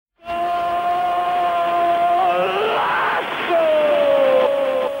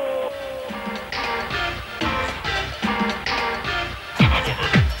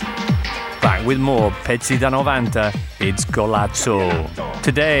with more Pezzi da 90. It's Golazzo.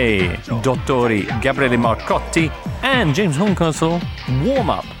 Today, Dottori Gabriele Marcotti and James Horncastle warm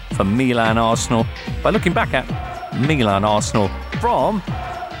up for Milan-Arsenal by looking back at Milan-Arsenal from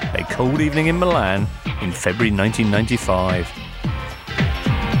a cold evening in Milan in February 1995.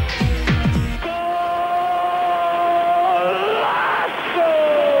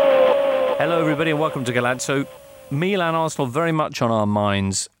 Hello everybody and welcome to Golazzo. Milan-Arsenal very much on our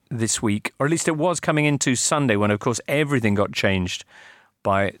minds this week, or at least it was coming into Sunday when of course everything got changed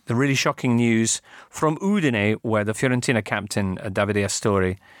by the really shocking news from Udine, where the Fiorentina captain Davide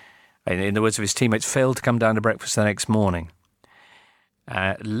Astori, in the words of his teammates, failed to come down to breakfast the next morning.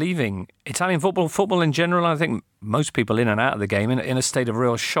 Leaving Italian football in general, I think most people in and out of the game in a state of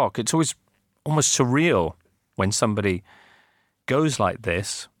real shock. It's always almost surreal when somebody goes like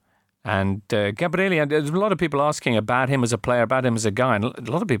this. And Gabriele, there's a lot of people asking about him as a player, about him as a guy, and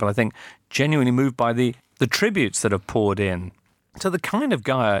a lot of people, I think, genuinely moved by the tributes that have poured in. So the kind of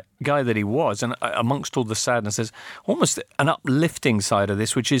guy that he was, and amongst all the sadness, there's almost an uplifting side of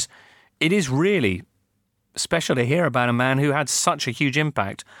this, which is, it is really special to hear about a man who had such a huge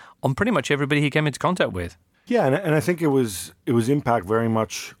impact on pretty much everybody he came into contact with. Yeah, and I think it was impact very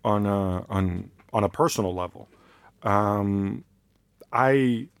much on a personal level. I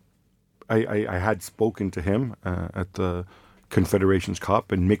had spoken to him at the Confederations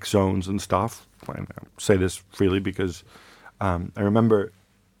Cup and mixed zones and stuff. I say this freely because I remember,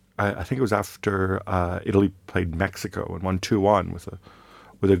 I think it was after Italy played Mexico and won 2-1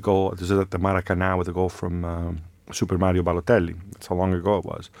 with a goal. This is at the Maracanã with a goal from Super Mario Balotelli. That's how long ago it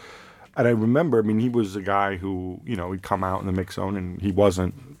was. And I remember, he was a guy who, he'd come out in the mixed zone and he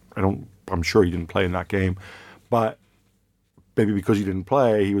wasn't, I'm sure he didn't play in that game, but maybe because he didn't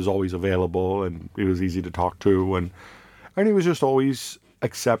play, he was always available and he was easy to talk to. And he was just always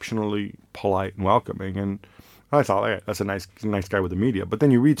exceptionally polite and welcoming. And I thought, hey, that's a nice guy with the media. But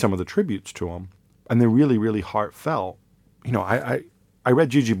then you read some of the tributes to him and they're really, really heartfelt. I read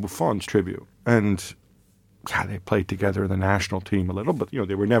Gigi Buffon's tribute and they played together in the national team a little, but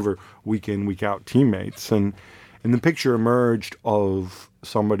they were never week in, week out teammates. And the picture emerged of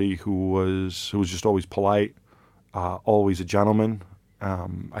somebody who was just always polite, always a gentleman.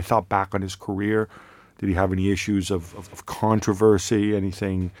 I thought back on his career. Did he have any issues of controversy,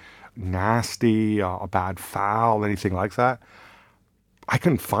 anything nasty, a bad foul, anything like that? I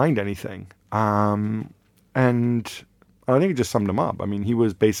couldn't find anything. And I think it just summed him up.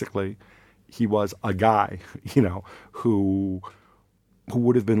 He was a guy, who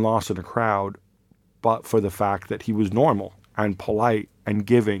would have been lost in a crowd, but for the fact that he was normal and polite and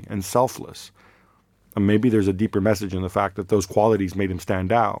giving and selfless. And maybe there's a deeper message in the fact that those qualities made him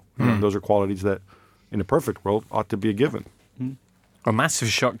stand out. Those are qualities that, in a perfect world, ought to be a given. A massive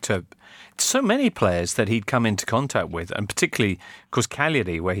shock to so many players that he'd come into contact with, and particularly, of course,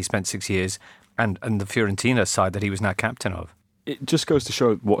 Cagliari, where he spent 6 years, and the Fiorentina side that he was now captain of. It just goes to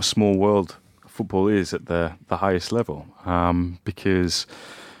show what a small world football is at the highest level. Because,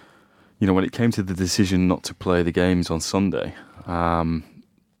 when it came to the decision not to play the games on Sunday,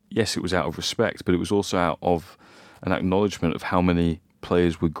 yes, it was out of respect, but it was also out of an acknowledgement of how many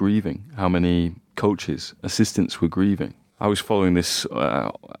players were grieving, how many coaches, assistants were grieving. I was following this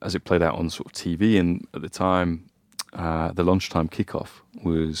as it played out on sort of TV, and at the time, the lunchtime kickoff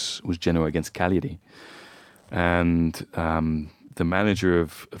was Genoa against Cagliari. And the manager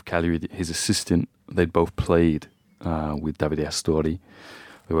of Cagliari, his assistant, they'd both played with Davide Astori.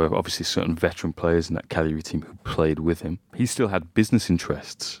 There were obviously certain veteran players in that Cagliari team who played with him. He still had business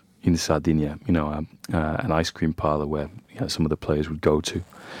interests in Sardinia, an ice cream parlor where some of the players would go to.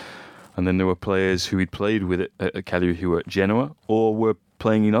 And then there were players who he'd played with at Cagliari who were at Genoa or were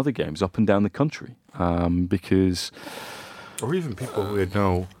playing in other games up and down the country. Because... Or even people who had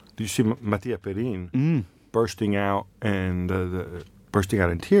no... Did you see Mattia Perin bursting out in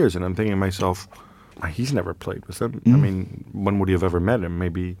tears? And I'm thinking to myself... He's never played with them. When would he have ever met him?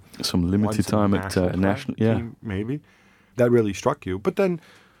 Maybe some limited time at national team, maybe. That really struck you. But then,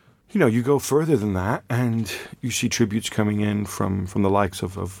 you go further than that, and you see tributes coming in from the likes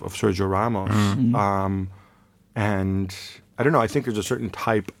of Sergio Ramos. And I don't know. I think there's a certain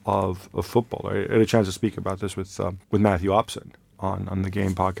type of football. I had a chance to speak about this with Matthew Upson on the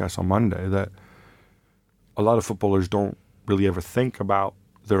Game podcast on Monday. That a lot of footballers don't really ever think about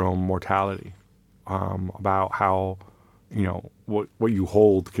their own mortality. About how, what you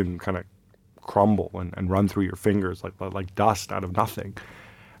hold can kind of crumble and run through your fingers like dust out of nothing.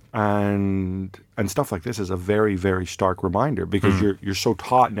 And stuff like this is a very, very stark reminder because you're so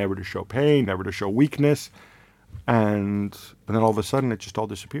taught never to show pain, never to show weakness. and then all of a sudden it just all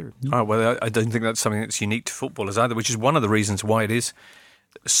disappeared. Oh, well, I don't think that's something that's unique to footballers either, which is one of the reasons why it is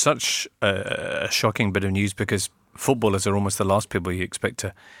such a shocking bit of news, because footballers are almost the last people you expect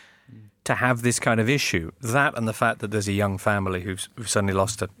to have this kind of issue. That and the fact that there's a young family who've suddenly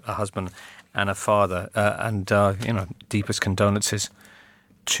lost a husband and a father, and deepest condolences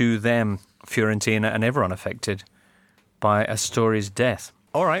to them, Fiorentina, and everyone affected by Astori's death.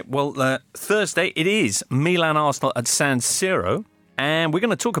 All right, well, Thursday it is Milan-Arsenal at San Siro, and we're going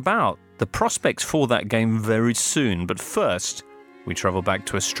to talk about the prospects for that game very soon. But first, we travel back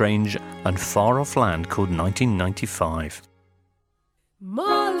to a strange and far-off land called 1995.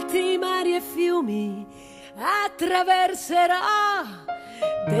 Molti mari e fiumi attraverserò,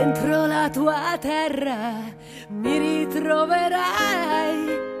 dentro la tua terra mi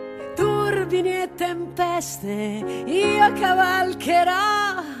ritroverai. Turbini e tempeste io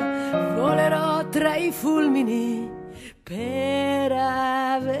cavalcherò, volerò tra i fulmini per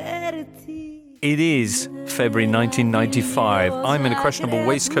averti. It is February 1995. I'm in a questionable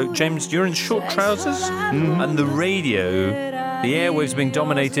waistcoat. James, you're in short trousers. And the radio, the airwaves being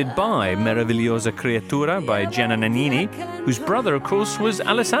dominated by Meravigliosa Creatura by Gianna Nannini, whose brother, of course, was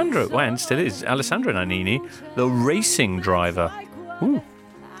Alessandro, and still is, Alessandro Nannini, the racing driver. Ooh.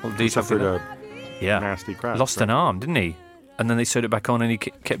 Well, He suffered a nasty crash. Lost an arm, didn't he? And then they sewed it back on, and he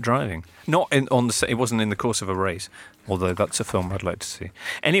kept driving. It wasn't in the course of a race, although that's a film I'd like to see.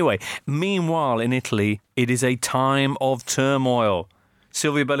 Anyway, meanwhile in Italy, it is a time of turmoil.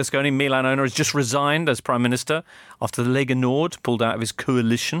 Silvio Berlusconi, Milan owner, has just resigned as Prime Minister after the Lega Nord pulled out of his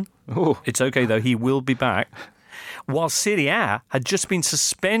coalition. Oh. It's okay, though. He will be back. While Serie A had just been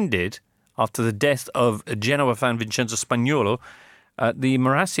suspended after the death of Genoa fan Vincenzo Spagnolo at the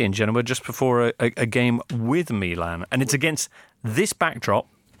Marassi in Genoa just before a game with Milan. And it's against this backdrop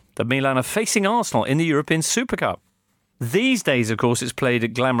that Milan are facing Arsenal in the European Super Cup. These days, of course, it's played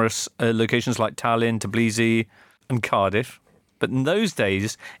at glamorous locations like Tallinn, Tbilisi and Cardiff. But in those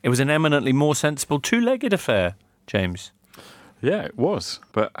days, it was an eminently more sensible two-legged affair, James. Yeah, it was.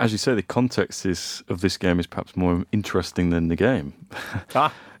 But as you say, the context of this game is perhaps more interesting than the game.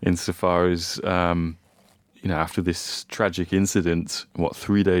 Insofar as, after this tragic incident,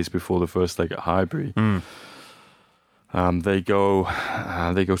 3 days before the first leg at Highbury, they go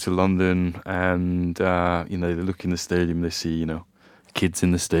to London and, they look in the stadium, they see, kids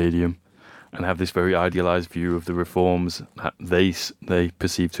in the stadium, and have this very idealised view of the reforms that they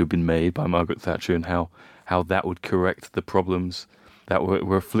perceive to have been made by Margaret Thatcher, and how that would correct the problems that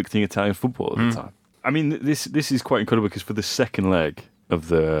were afflicting Italian football at the time. I mean, this is quite incredible, because for the second leg of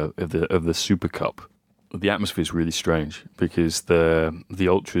the Super Cup, the atmosphere is really strange, because the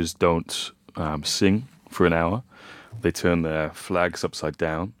ultras don't sing for an hour. They turn their flags upside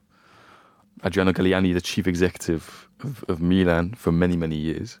down. Adriano Galliani, the chief executive of Milan for many, many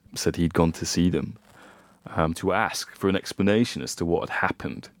years, said he'd gone to see them to ask for an explanation as to what had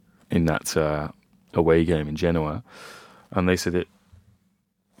happened in that away game in Genoa. And they said it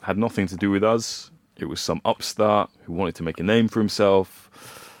had nothing to do with us. It was some upstart who wanted to make a name for himself.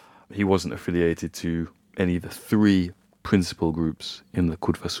 He wasn't affiliated to any of the three principal groups in the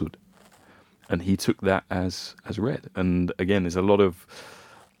Curva Sud. And he took that as read. And again, there's a lot of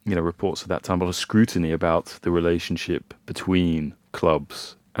reports at that time, a lot of scrutiny about the relationship between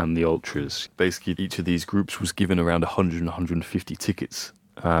clubs and the ultras. Basically, each of these groups was given around 100 and 150 tickets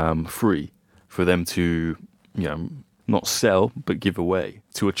free for them to, not sell but give away,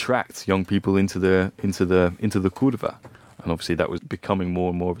 to attract young people into the Curva. And obviously, that was becoming more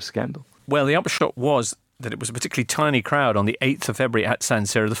and more of a scandal. Well, the upshot was that it was a particularly tiny crowd on the 8th of February at San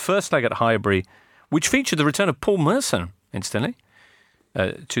Siro, the first leg at Highbury, which featured the return of Paul Merson, incidentally,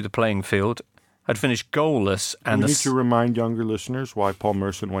 to the playing field, had finished goalless. And we need to remind younger listeners why Paul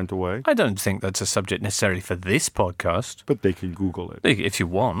Merson went away. I don't think that's a subject necessarily for this podcast. But they can Google it. If you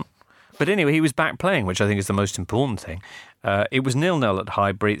want. But anyway, he was back playing, which I think is the most important thing. It was 0-0 at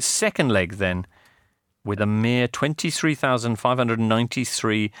Highbury. Second leg then, with a mere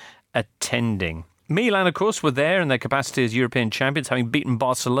 23,593 attending. Milan, of course, were there in their capacity as European champions, having beaten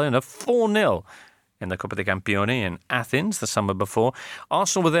Barcelona 4-0 in the Coppa dei Campioni in Athens the summer before.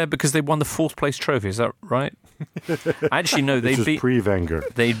 Arsenal were there because they won the fourth place trophy. Is that right? Actually, no, this is pre-Wenger.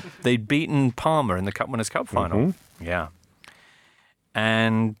 They'd beaten Parma in the Cup Winners' Cup final. Mm-hmm. Yeah.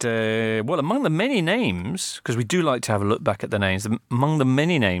 And, among the many names, because we do like to have a look back at the names, among the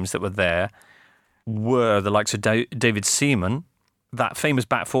many names that were there were the likes of David Seaman, that famous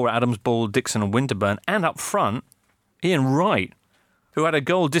back four, Adams, Ball, Dixon and Winterburn, and up front, Ian Wright, who had a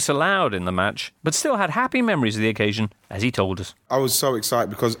goal disallowed in the match, but still had happy memories of the occasion, as he told us. I was so excited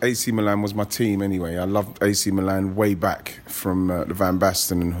because AC Milan was my team anyway. I loved AC Milan way back from the Van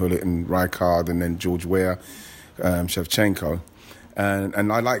Basten and Gullit and Rijkaard and then George Weah, Shevchenko.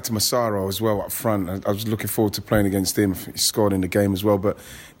 And I liked Massaro as well up front. I was looking forward to playing against him. He scored in the game as well. But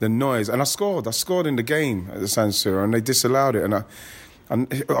the noise, and I scored in the game at the San Siro, and they disallowed it. And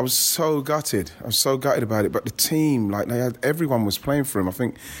I was so gutted. I was so gutted about it. But the team, like everyone was playing for him. I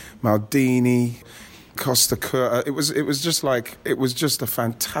think Maldini, Costa Curta. It was just a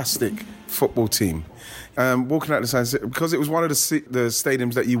fantastic football team. Walking out the San Siro, because it was one of the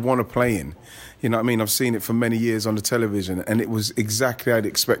stadiums that you want to play in. You know what I mean? I've seen it for many years on the television, and it was exactly how I'd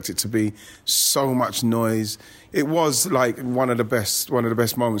expect it to be. So much noise. It was like one of the best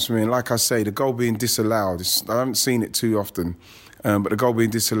moments for me. And like I say, the goal being disallowed, I haven't seen it too often, but the goal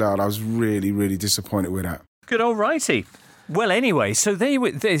being disallowed, I was really, really disappointed with that. Good old righty. Well, anyway, so do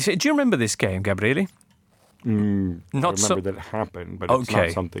you remember this game, Gabriele? I remember that it happened, but it's not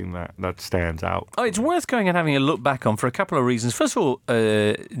something that stands out. Oh, it's worth going and having a look back on for a couple of reasons. First of all,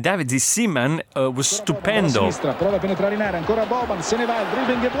 David Seaman was stupendo. Prova a penetrare in area, ancora Boban, se ne va, il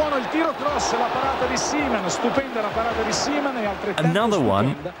dribbling è buono, il tiro cross, la parata di Seaman, stupenda la parata di Seaman e altrettanto. Another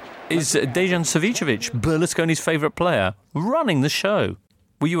one is Dejan Savicevic, Berlusconi's favourite player, running the show.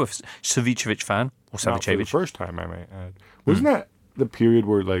 Were you a Savicevic fan or Savicevic? Not for the first time, I may add. Wasn't that the period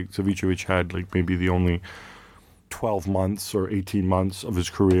where like Savicevic had like maybe the only 12 months or 18 months of his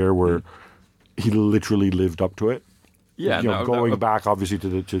career where he literally lived up to it? Yeah, going back obviously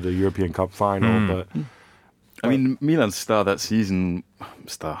to the European Cup final, but I mean, Milan's star that season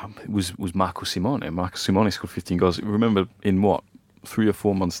was Marco Simone. Marco Simone scored 15 goals. Remember, in 3 or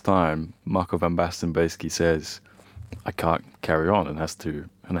 4 months' time, Marco van Basten basically says, "I can't carry on," and has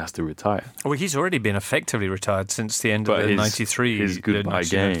to retire. Well, he's already been effectively retired since the end of the 93. His goodbye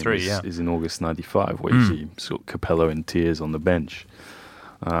game is in August 95, where you see sort of Capello in tears on the bench.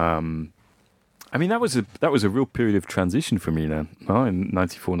 I mean, that was a real period of transition for Milan, in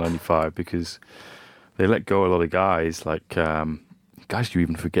 94-95, because they let go a lot of guys, like guys you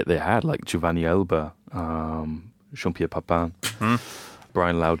even forget they had, like Giovanni Elba, Jean-Pierre Papin,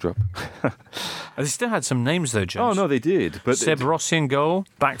 Brian Laudrup. They still had some names though, James. Oh, no, they did. But Seb Rossi in goal.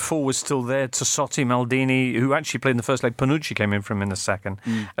 Back four was still there. Tassotti, Maldini, who actually played in the first leg. Panucci came in for him in the second.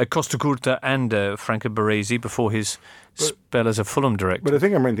 Costa Curta and Franco Baresi before his spell as a Fulham director. But the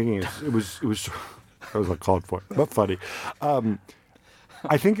thing I'm thinking is, it was that was called for, but funny.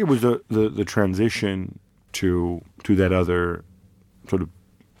 I think it was the transition to that other sort of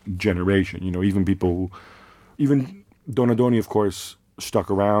generation. You know, even people, even Donadoni, of course,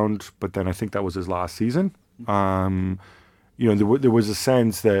 stuck around, but then I think that was his last season. You know, there was a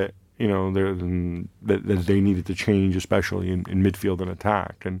sense that, you know, that they needed to change, especially in midfield and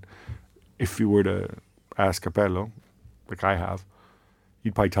attack. And if you were to ask Capello, like I have,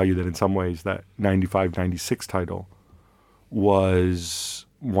 he'd probably tell you that in some ways that 95-96 title was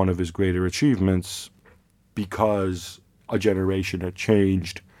one of his greater achievements because a generation had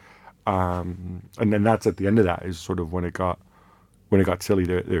changed. And then that's at the end of that is sort of when it got silly.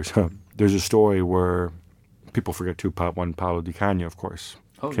 There's a story where people forget too. One Paolo Di Canio, of course,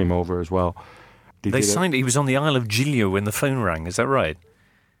 came over as well. They signed. He was on the Isle of Giglio when the phone rang. Is that right?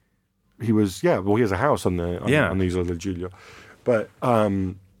 He was. Yeah. Well, he has a house on the Isle of Giglio, but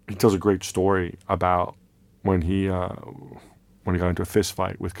he tells a great story about when he got into a fist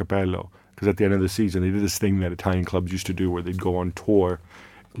fight with Capello, because at the end of the season they did this thing that Italian clubs used to do where they'd go on tour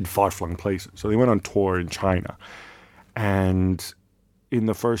in far-flung places. So they went on tour in China, and in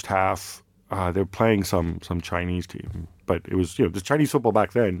the first half, they're playing some Chinese team, but it was, you know, the Chinese football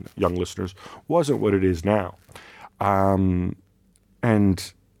back then, young listeners, wasn't what it is now. And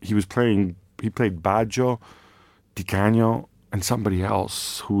he played Baggio, Di Canio, and somebody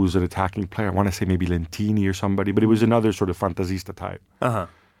else who was an attacking player. I want to say maybe Lentini or somebody, but it was another sort of fantasista type.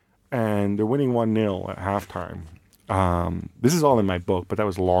 And they're winning 1-0 at halftime. This is all in my book, but that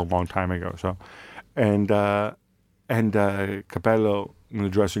was a long, long time ago. So, and Capello in the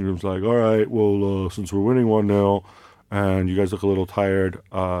dressing room's like, all right, well, since we're winning 1-0 and you guys look a little tired,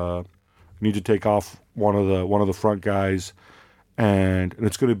 you need to take off one of the front guys, and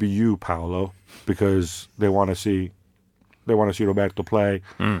it's going to be you, Paolo, because they want to see Roberto play,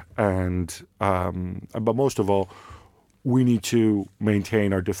 and but most of all, we need to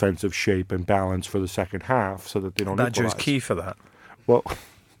maintain our defensive shape and balance for the second half so that they don't equalize. Baggio's key for that. Well,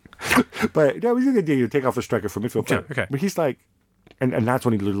 but yeah, we did you take off the striker from midfield. Okay. But he's like, and that's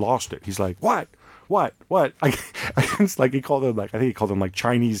when he lost it. He's like, what? It's like he called them, like, I think he called them like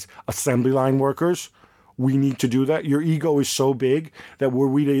Chinese assembly line workers we need to do that. Your ego is so big that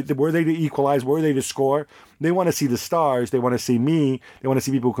were they to equalize, were they to score, they want to see the stars, they want to see me, they want to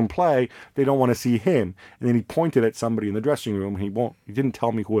see people who can play, they don't want to see him. And then he pointed at somebody in the dressing room. He didn't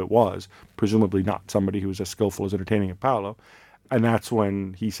tell me who it was, presumably not somebody who was as skillful as entertaining as Paolo. And that's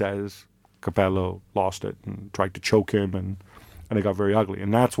when he says Capello lost it and tried to choke him, and it got very ugly.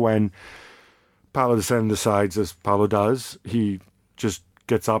 And that's when Paolo decides, as Paolo does, he just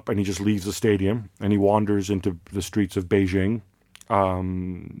gets up and he just leaves the stadium and he wanders into the streets of Beijing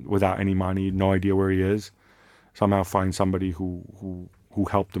without any money, no idea where he is. Somehow finds somebody who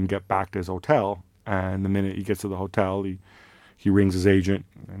helped him get back to his hotel. And the minute he gets to the hotel, he rings his agent,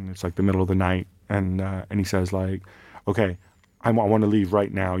 and it's like the middle of the night, and he says, like, okay, I want to leave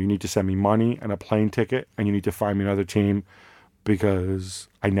right now. You need to send me money and a plane ticket, and you need to find me another team, because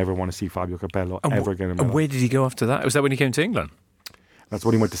I never want to see Fabio Capello ever again in my life. And where did he go after that? Was that when he came to England? That's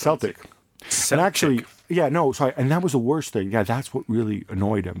when he went to Celtic. And actually, and that was the worst thing. Yeah, that's what really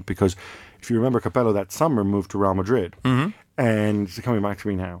annoyed him, because if you remember, Capello that summer moved to Real Madrid, and he's coming back to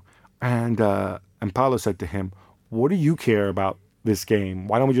me now. And Paolo said to him, what do you care about this game?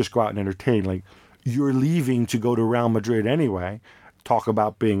 Why don't we just go out and entertain? Like, you're leaving to go to Real Madrid anyway. Talk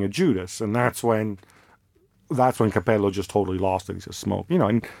about being a Judas. And that's when Capello just totally lost it. He just smoked.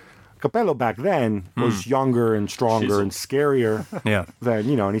 And Capello back then was younger and stronger and scarier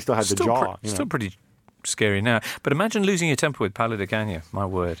than, and he still had the jaw. Still pretty scary now. But imagine losing your temper with Paolo Di Canio, my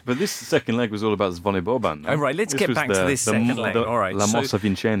word. But this second leg was all about Zvone Boban. Oh, right, let's get back to this second leg. All right. La Mossa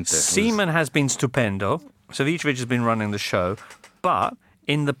Vincente. Seaman has been stupendo. Savicevic has been running the show. But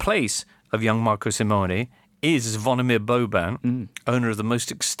in the place of young Marco Simone is Zvonimir Boban, owner of the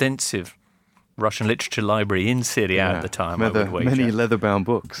most extensive Russian literature library in Serie A at the time. Many leather-bound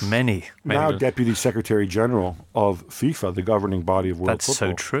books. Many. Now Deputy Secretary General of FIFA, the governing body of world football.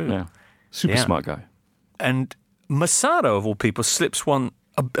 That's so true. Yeah. Super smart guy. And Massaro, of all people, slips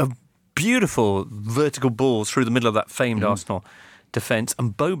a beautiful vertical ball through the middle of that famed Arsenal defence,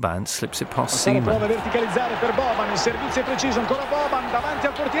 and Boban slips it past Seaman. Prova a verticalizzare per Boban, il servizio è preciso, ancora Boban davanti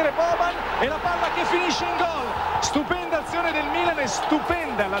al portiere Boban e la palla che finisce in gol. Stupenda azione del Milan e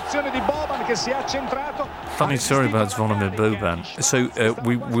stupenda l'azione di Boban che si è accentrato. Funny story about Zvonimir Boban. So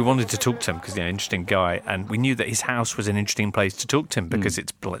we wanted to talk to him because he's an interesting guy, and we knew that his house was an interesting place to talk to him because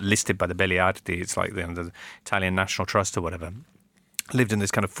it's listed by the Belliardi. It's like the Italian National Trust or whatever. Lived in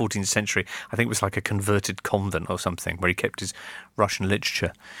this kind of 14th century, I think it was like a converted convent or something, where he kept his Russian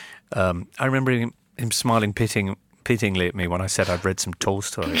literature. I remember him smiling pityingly at me when I said I'd read some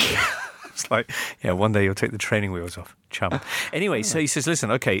Tolstoy. It's like, one day you'll take the training wheels off, chum. Anyway, so he says, listen,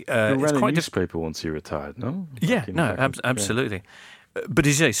 okay, it's quite a newspaper once he retired, no? Yeah, absolutely. Yeah. But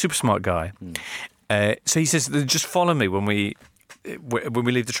he's a super smart guy. So he says, just follow me when we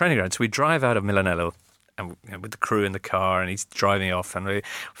leave the training ground. So we drive out of Milanello, and with the crew in the car, and he's driving off, and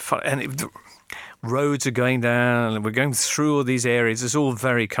the roads are going down, and we're going through all these areas. It's all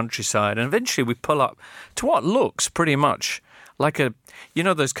very countryside, and eventually we pull up to what looks pretty much like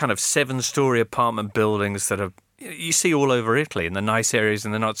those kind of 7-story apartment buildings that you see all over Italy, in the nice areas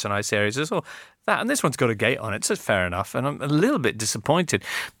and the not so nice areas. There's all that, and this one's got a gate on it, so fair enough. And I'm a little bit disappointed.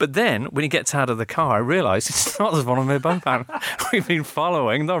 But then, when he gets out of the car, I realise it's not the Zvonimir Boban. We've been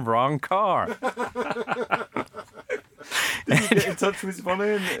following the wrong car. Did you get in touch with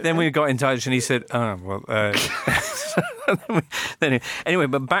Zvonimir? Then we got in touch, and he said, anyway,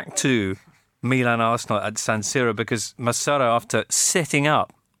 but back to Milan-Arsenal at San Siro, because Massaro, after setting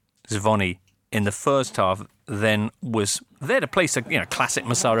up Zvoni in the first half, then was there to place a classic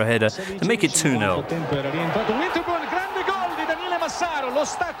Massaro header to make it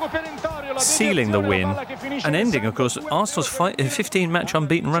 2-0. Sealing the win and ending, of course, Arsenal's 15-match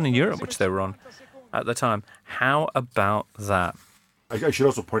unbeaten run in Europe, which they were on at the time. How about that? I should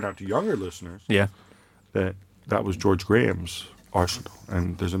also point out to younger listeners that was George Graham's Arsenal,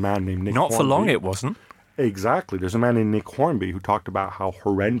 and there's a man named Nick Hornby. Not for long it wasn't. Exactly. There's a man named Nick Hornby who talked about how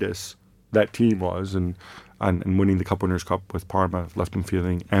horrendous that team was, and winning the Cup Winners' Cup with Parma left him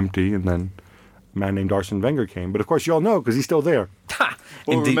feeling empty, and then a man named Arsene Wenger came. But of course you all know, because he's still there.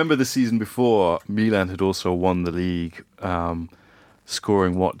 Well, remember the season before, Milan had also won the league,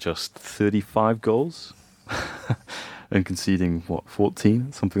 scoring just 35 goals? And conceding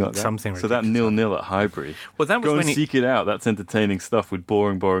 14, something like that. Something so that 0-0 at Highbury. Well, that was go when and seek it out. That's entertaining stuff with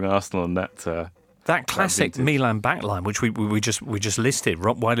boring Arsenal, and that That classic Milan backline, which we just listed,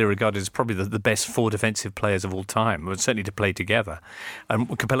 widely regarded as probably the best four defensive players of all time, certainly to play together. And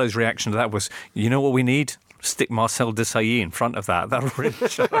Capello's reaction to that was, you know what we need? Stick Marcel Desailly in front of that. That'll really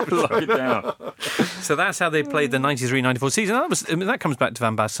lock it down. So that's how they played the 93-94 season. That comes back to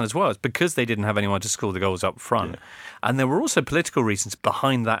Van Basten as well. It's because they didn't have anyone to score the goals up front. Yeah. And there were also political reasons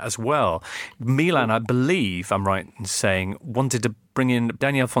behind that as well. Milan, I believe, I'm right in saying, wanted to bring in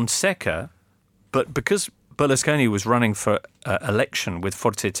Daniel Fonseca, but because Berlusconi was running for election with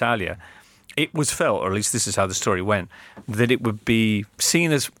Forza Italia, it was felt, or at least this is how the story went, that it would be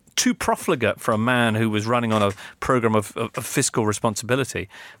seen as too profligate for a man who was running on a programme of fiscal responsibility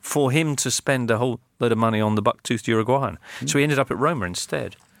for him to spend a whole load of money on the buck-toothed Uruguayan. So he ended up at Roma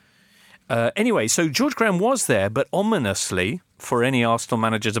instead. Anyway, so George Graham was there, but ominously, for any Arsenal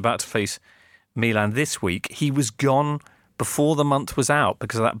managers about to face Milan this week, he was gone before the month was out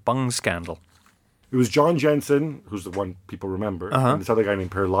because of that bung scandal. It was John Jensen, who's the one people remember, and this other guy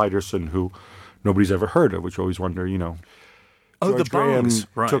named Per Lyderson, who nobody's ever heard of, which you always wonder, George the bungs,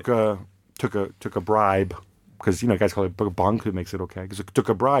 right. took a bribe, because guys call it a bunk, who makes it okay. Because it took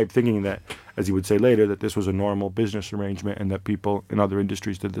a bribe, thinking that, as he would say later, that this was a normal business arrangement and that people in other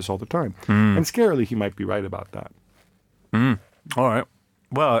industries did this all the time. And scarily, he might be right about that. All right.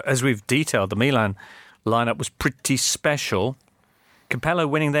 Well, as we've detailed, the Milan lineup was pretty special. Capello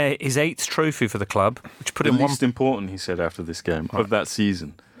winning his 8th trophy for the club, which put him least important, he said after this game, of that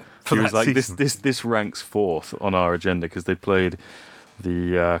season. He was like, this ranks 4th on our agenda because they played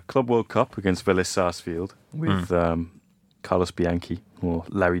the Club World Cup against Vélez Sarsfield with Carlos Bianchi or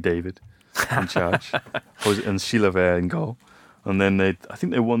Larry David in charge and Chilavert in goal. And then I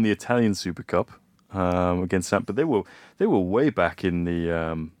think they won the Italian Super Cup against Samp, but they were way back in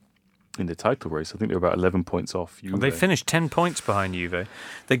the title race. I think they were about 11 points off Juve. Well, they finished 10 points behind Juve.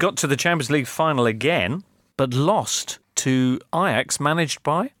 They got to the Champions League final again, but lost to Ajax, managed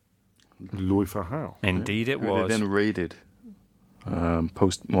by Louis van Gaal. Indeed, it was. They then raided in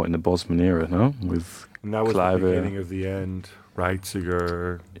the Bosman era, no? With and that was Kluivert, the beginning of the end.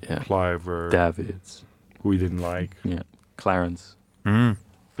 Reitziger, Kluivert, Davids, who we didn't like. Yeah, Clarence.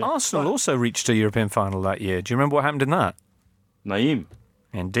 Arsenal also reached a European final that year. Do you remember what happened in that? Naeem.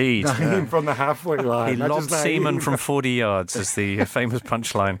 Indeed. Naeem from the halfway line. He lobbed Seaman from 40 yards, as the famous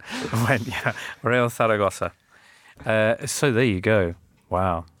punchline went. Yeah, Real Zaragoza. So there you go.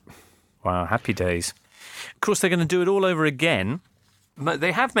 Wow, happy days. Of course, they're going to do it all over again.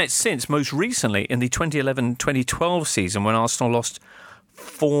 They have met since, most recently in the 2011-2012 season when Arsenal lost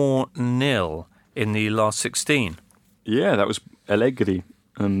 4-0 in the last 16. Yeah, that was Allegri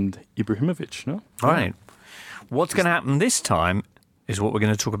and Ibrahimovic, no? Right. What's going to happen this time is what we're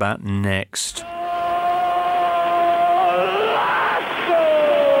going to talk about next.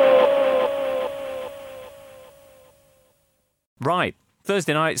 Right.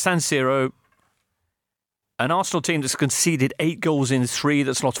 Thursday night, San Siro. An Arsenal team that's conceded 8 goals in 3,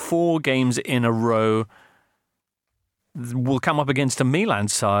 that's lost 4 games in a row, will come up against a Milan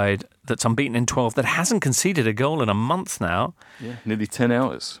side that's unbeaten in 12, that hasn't conceded a goal in a month now. Yeah, nearly 10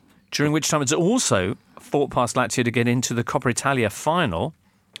 hours. During which time it's also fought past Lazio to get into the Coppa Italia final,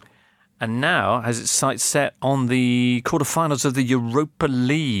 and now has its sights set on the quarterfinals of the Europa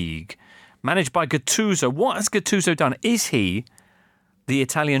League. Managed by Gattuso. What has Gattuso done? Is he the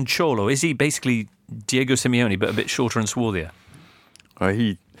Italian Cholo? Is he basically Diego Simeone, but a bit shorter and swarthier?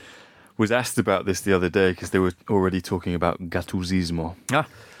 He was asked about this the other day because they were already talking about Gattusismo.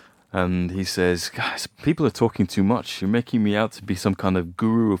 And he says, guys, people are talking too much. You're making me out to be some kind of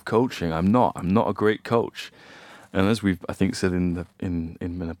guru of coaching. I'm not a great coach. And as we've, I think, said in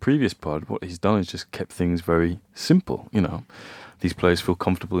a previous pod, what he's done is just kept things very simple. These players feel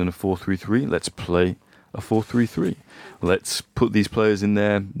comfortable in a 4-3-3. Let's play a 4-3-3. Let's put these players in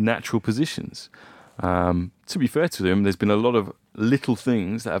their natural positions. To be fair to them, there's been a lot of little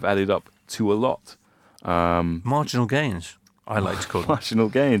things that have added up to a lot. Marginal gains, I like to call them. Marginal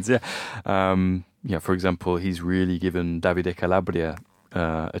gains, yeah. For example, he's really given Davide Calabria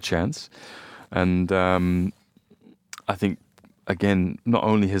a chance. And I think, again, not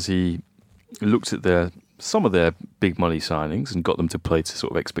only has he looked at some of their big money signings and got them to play to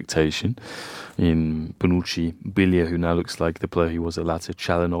sort of expectation in Bonucci, Biglia, who now looks like the player he was at Lazio,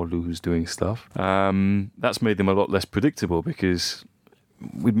 Çalhanoğlu, who's doing stuff. That's made them a lot less predictable because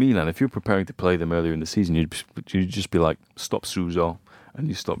with Milan, if you're preparing to play them earlier in the season, you'd just be like, stop Suso, and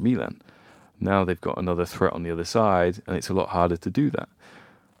you stop Milan. Now they've got another threat on the other side, and it's a lot harder to do that.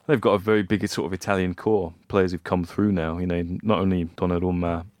 They've got a very big sort of Italian core, players who've come through now, not only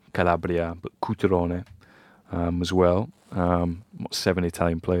Donnarumma, Calabria, but Cutrone. as well. 7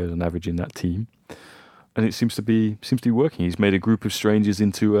 Italian players on average in that team, and it seems to be working. He's made a group of strangers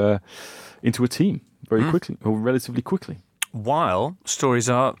into a team very quickly, or relatively quickly. While stories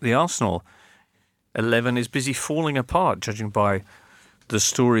are the Arsenal 11 is busy falling apart, judging by the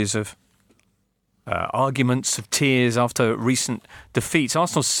stories of arguments, of tears after recent defeats.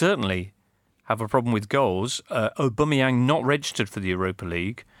 Arsenal certainly have a problem with goals. Aubameyang not registered for the Europa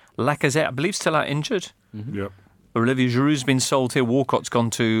League. Lacazette, I believe, still out injured. Mm-hmm. Yep. Olivier Giroud's been sold here. Walcott's gone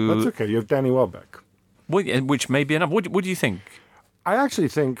to... That's okay. You have Danny Welbeck. Which may be enough. What do you think? I actually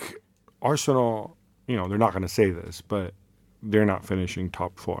think Arsenal, they're not going to say this, but they're not finishing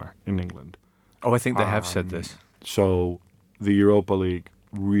top 4 in England. Oh, I think they have said this. So the Europa League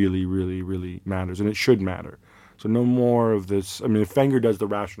really, really, really matters, and it should matter. So no more of this. I mean, if Wenger does the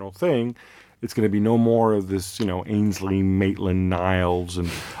rational thing, it's going to be no more of this, Ainsley, Maitland, Niles, and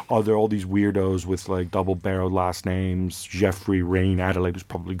all these weirdos with like double-barreled last names. Jeffrey, Rain, Adelaide, who's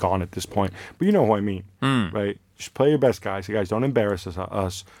probably gone at this point. But you know who I mean, right? Just play your best, guys. You guys don't embarrass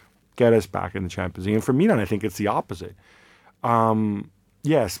us. Get us back in the Champions League. And for Milan, I think it's the opposite.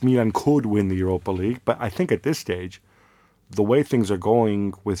 Yes, Milan could win the Europa League, but I think at this stage, the way things are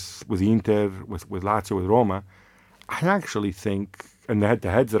going with Inter, with Lazio, with Roma, I actually think, and the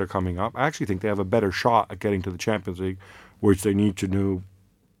head-to-heads that are coming up, I actually think they have a better shot at getting to the Champions League, which they need to do,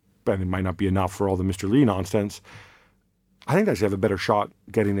 and it might not be enough for all the Mr. Lee nonsense. I think they actually have a better shot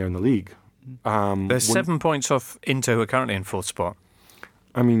getting there in the league. They're 7 points off Inter, who are currently in 4th spot.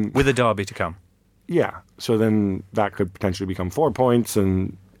 I mean... with a derby to come. Yeah, so then that could potentially become 4 points,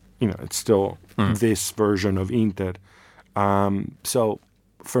 and it's still this version of Inter. So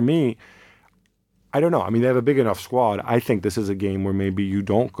for me, I don't know. I mean, they have a big enough squad. I think this is a game where maybe you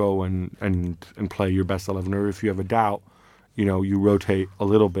don't go and play your best 11, or if you have a doubt, you rotate a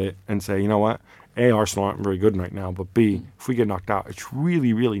little bit and say, you know what, A, Arsenal aren't very good right now, but B, if we get knocked out, it's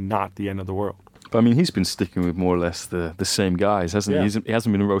really, really not the end of the world. But I mean, he's been sticking with more or less the same guys, hasn't he? He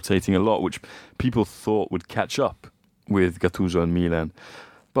hasn't been rotating a lot, which people thought would catch up with Gattuso and Milan.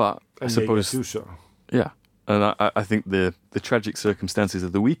 But I suppose... Gattuso. Yeah. And I think the tragic circumstances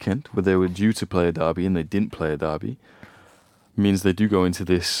of the weekend, where they were due to play a derby and they didn't play a derby, means they do go into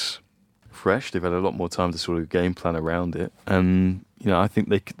this fresh. They've had a lot more time to sort of game plan around it. And, I think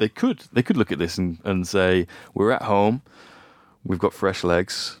they could look at this and say, we're at home, we've got fresh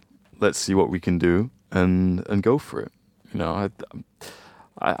legs, let's see what we can do and go for it.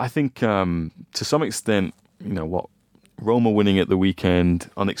 I think to some extent, what Roma winning at the weekend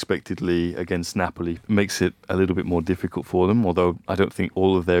unexpectedly against Napoli makes it a little bit more difficult for them, although I don't think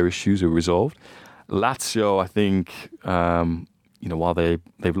all of their issues are resolved. Lazio, I think, while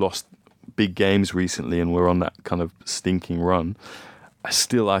they've lost big games recently and we're on that kind of stinking run, I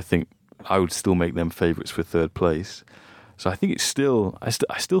think I would still make them favourites for 3rd place. So I think it's still, I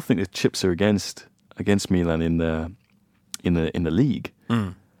still think the chips are against Milan in the league.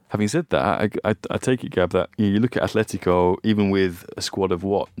 Having said that, I take it, Gab, that you look at Atletico, even with a squad of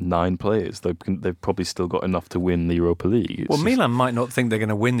 9 players, they've probably still got enough to win the Europa League. Milan might not think they're going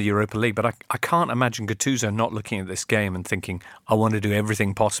to win the Europa League, but I can't imagine Gattuso not looking at this game and thinking, I want to do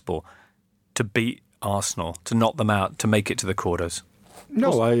everything possible to beat Arsenal, to knock them out, to make it to the quarters.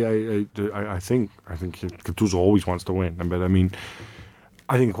 No, I think Gattuso always wants to win, but I mean,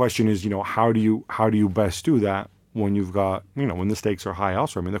 I think the question is, how do you best do that when you've got, when the stakes are high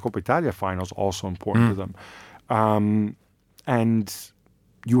elsewhere? I mean, the Coppa Italia final is also important to them, and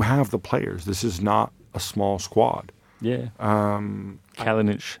you have the players. This is not a small squad. Yeah.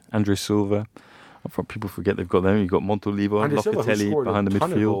 Kalinic, Andre Silva. People forget they've got them. You've got Montolivo and Locatelli behind the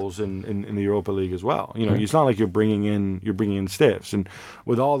midfield. Of goals in the Europa League as well. It's not like you're bringing in stiffs. And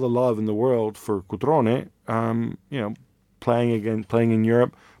with all the love in the world for Cutrone, playing in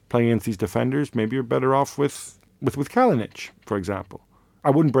Europe, playing against these defenders, maybe you're better off with Kalinic, for example.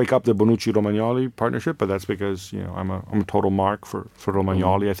 I wouldn't break up the Bonucci-Romagnoli partnership, but that's because I'm a total mark for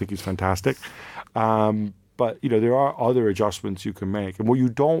Romagnoli. I think he's fantastic. But, there are other adjustments you can make. And what you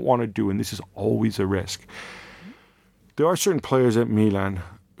don't want to do, and this is always a risk, there are certain players at Milan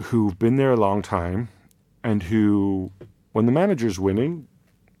who've been there a long time and who, when the manager's winning,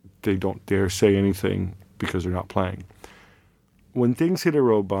 they don't dare say anything because they're not playing. When things hit a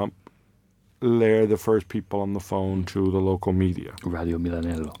road bump, they're the first people on the phone to the local media. Radio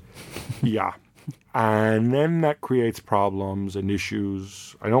Milanello. Yeah. And then that creates problems and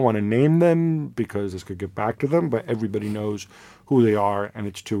issues. I don't want to name them because this could get back to them, but everybody knows who they are, and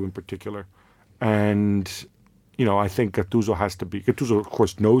it's 2 in particular. And, I think Gattuso, of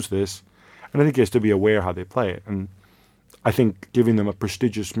course, knows this, and I think he has to be aware how they play it. And I think giving them a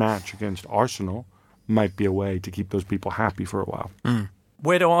prestigious match against Arsenal might be a way to keep those people happy for a while.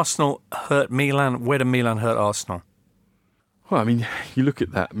 Where do Arsenal hurt Milan? Where do Milan hurt Arsenal? Well, I mean, you look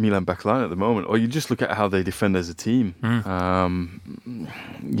at that Milan backline at the moment, or you just look at how they defend as a team. I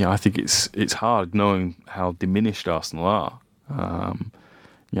think it's hard knowing how diminished Arsenal are.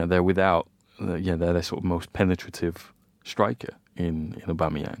 They're without, they're their sort of most penetrative striker in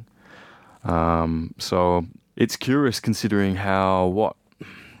Aubameyang. So it's curious considering how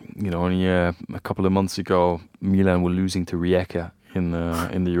only a couple of months ago Milan were losing to Rijeka in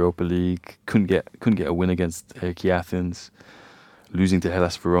the Europa League. Couldn't get a win against AEK Athens. Losing to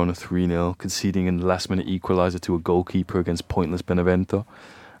Hellas Verona 3-0, conceding in the last-minute equaliser to a goalkeeper against pointless Benevento,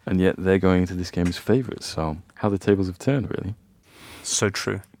 and yet they're going into this game as favourites. So how the tables have turned, really. So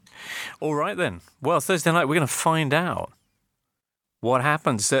true. All right then. Well, Thursday night we're going to find out what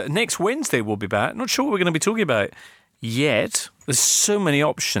happens. Next Wednesday we'll be back. Not sure what we're going to be talking about yet. There's so many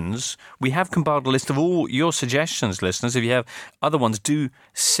options. We have compiled a list of all your suggestions, listeners. If you have other ones, do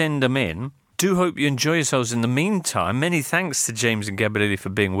send them in. Do hope you enjoy yourselves in the meantime. Many thanks to James and Gabriele for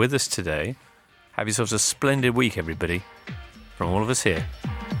being with us today. Have yourselves a splendid week, everybody. From all of us here,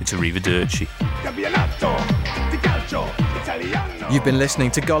 it's Arrivederci. You've been listening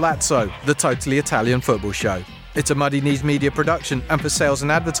to Golazzo, the totally Italian football show. It's a Muddy Knees Media production, and for sales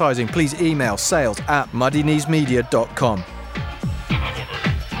and advertising, please email sales@muddykneesmedia.com.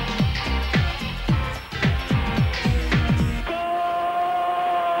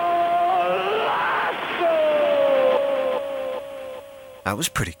 That was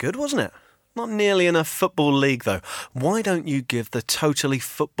pretty good, wasn't it? Not nearly enough Football League, though. Why don't you give the Totally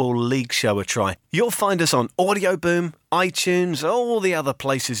Football League show a try? You'll find us on Audio Boom, iTunes, all the other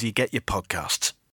places you get your podcasts.